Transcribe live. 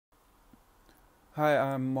Hi,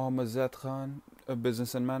 I'm Mohammad Zaid Khan, a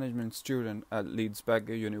business and management student at Leeds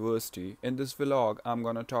Bagger University. In this vlog, I'm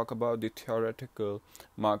going to talk about the theoretical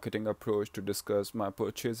marketing approach to discuss my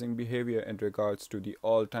purchasing behavior in regards to the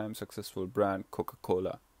all time successful brand Coca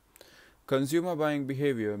Cola. Consumer buying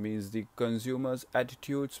behavior means the consumer's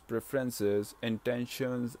attitudes, preferences,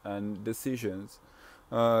 intentions, and decisions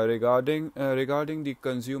regarding the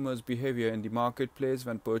consumer's behavior in the marketplace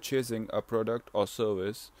when purchasing a product or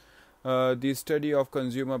service. The study of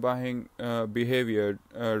consumer buying behavior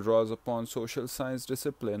draws upon social science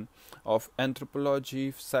discipline of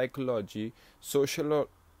anthropology, psychology,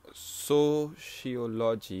 sociology,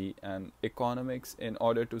 and economics in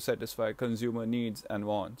order to satisfy consumer needs and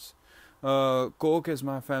wants. Coke is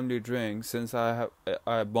my family drink since I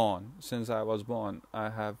was born. I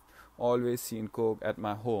have always seen Coke at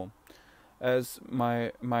my home. As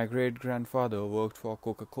my great grandfather worked for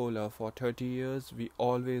Coca Cola for 30 years, we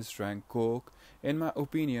always drank Coke. In my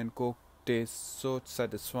opinion, Coke tastes so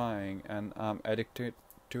satisfying and I'm addicted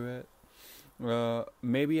to it.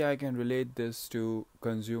 Maybe I can relate this to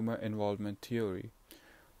consumer involvement theory.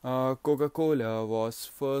 Coca Cola was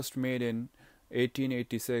first made in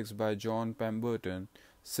 1886 by John Pemberton.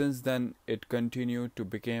 Since then, it continued to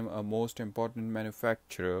become a most important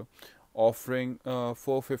manufacturer, offering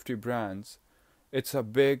 450 brands. It's a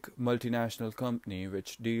big multinational company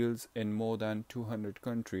which deals in more than 200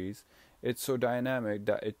 countries. It's so dynamic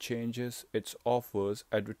that it changes its offers,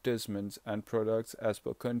 advertisements, and products as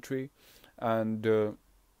per country and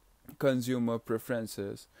consumer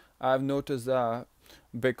preferences. I've noticed that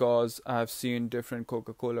because I've seen different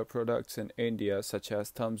Coca Cola products in India, such as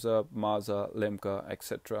Thumbs Up, Maaza, Limca,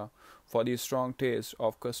 etc. For the strong taste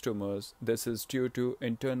of customers, this is due to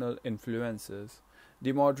internal influences.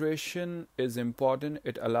 The moderation is important.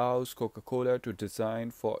 It allows Coca Cola to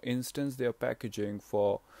design, for instance, their packaging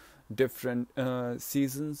for different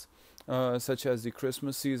seasons, such as the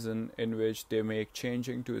Christmas season, in which they make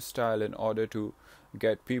changing to style in order to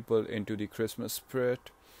get people into the Christmas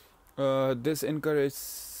spirit. This encourages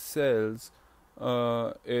sales.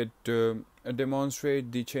 It demonstrates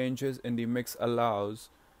the changes in the mix allows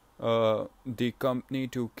the company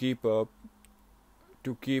to keep up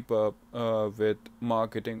with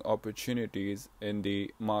marketing opportunities in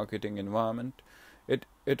the marketing environment.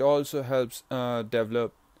 It also helps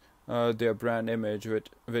develop their brand image,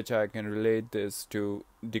 which I can relate this to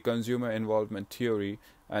the consumer involvement theory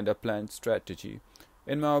and a planned strategy.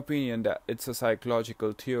 In my opinion, that it's a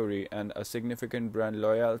psychological theory, and a significant brand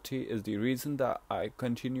loyalty is the reason that I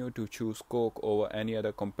continue to choose Coke over any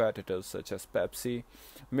other competitors such as Pepsi.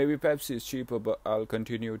 Maybe Pepsi is cheaper, but I'll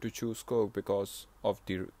continue to choose Coke because of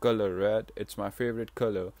the color red. It's my favorite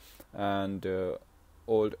color, and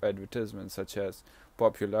old advertisements such as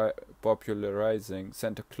popularizing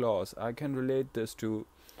Santa Claus. I can relate this to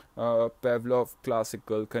Pavlov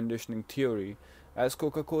classical conditioning theory. As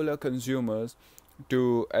Coca Cola consumers,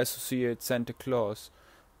 to associate Santa Claus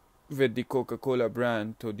with the Coca Cola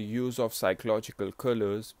brand through the use of psychological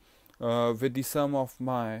colors, with the some of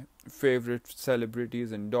my favorite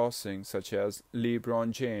celebrities endorsing, such as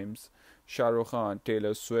LeBron James, Shah Rukh Khan,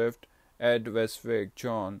 Taylor Swift, Ed Westwick,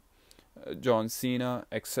 John Cena,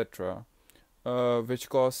 etc., which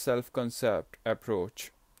cause self-concept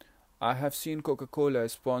approach. I have seen Coca Cola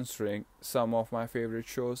sponsoring some of my favorite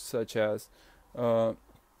shows, such as uh,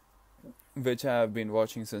 which I have been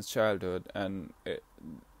watching since childhood, and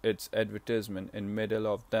its advertisement in middle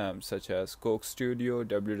of them, such as Coke Studio,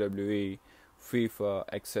 WWE, FIFA,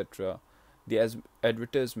 etc. The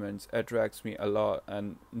advertisements attracts me a lot,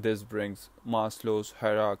 and this brings Maslow's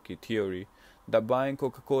hierarchy theory. The buying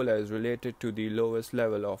Coca-Cola is related to the lowest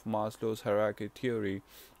level of Maslow's hierarchy theory.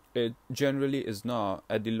 It generally is not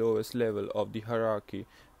at the lowest level of the hierarchy.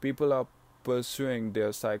 People are pursuing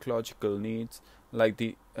their psychological needs, like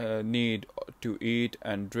the need to eat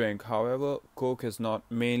and drink. However, Coke is not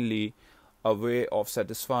mainly a way of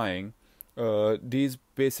satisfying these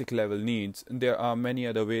basic level needs. There are many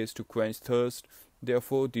other ways to quench thirst.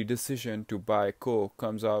 Therefore, the decision to buy Coke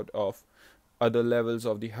comes out of other levels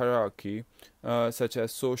of the hierarchy, such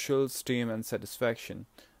as social, esteem, and satisfaction.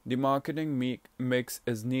 The marketing mix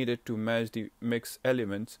is needed to match the mix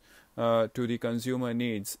elements to the consumer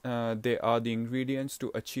needs. They are the ingredients to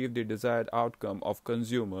achieve the desired outcome of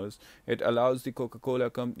consumers. It allows the Coca Cola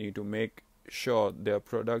company to make sure their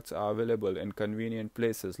products are available in convenient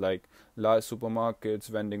places like large supermarkets,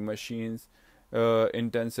 vending machines,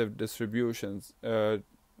 intensive distributions,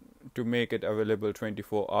 to make it available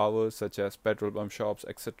 24 hours, such as petrol pump shops,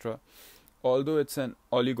 etc. Although it's an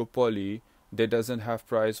oligopoly, they doesn't have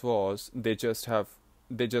price wars. They just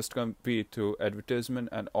compete through advertisement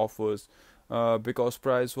and offers because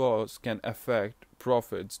price wars can affect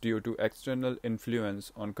profits due to external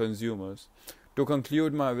influence on consumers. To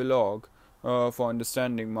conclude my vlog, for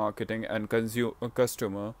understanding marketing and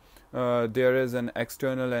customer, there is an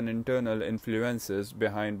external and internal influences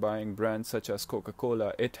behind buying brands such as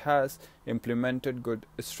Coca-Cola. It has implemented good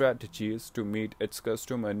strategies to meet its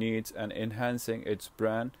customer needs and enhancing its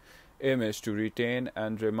brand image to retain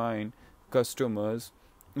and remind customers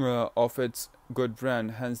of its good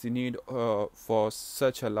brand. Hence the need for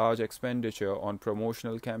such a large expenditure on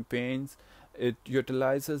promotional campaigns. It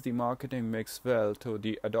utilizes the marketing mix well through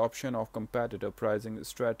the adoption of competitive pricing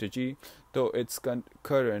strategy, though its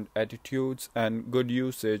current attitudes and good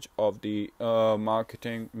usage of the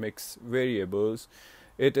marketing mix variables.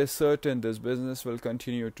 It is certain this business will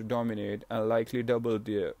continue to dominate and likely double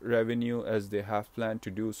their revenue as they have planned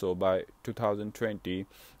to do so by 2020,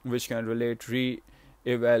 which can relate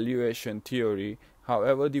re-evaluation theory.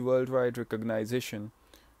 However, the worldwide recognition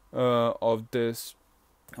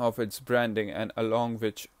of its branding and along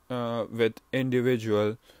with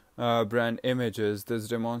individual brand images, this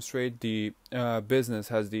demonstrate the business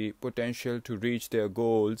has the potential to reach their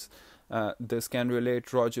goals. This can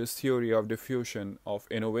relate Rogers' theory of diffusion of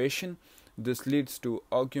innovation. This leads to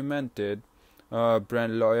augmented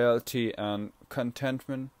brand loyalty and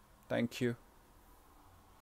contentment. Thank you.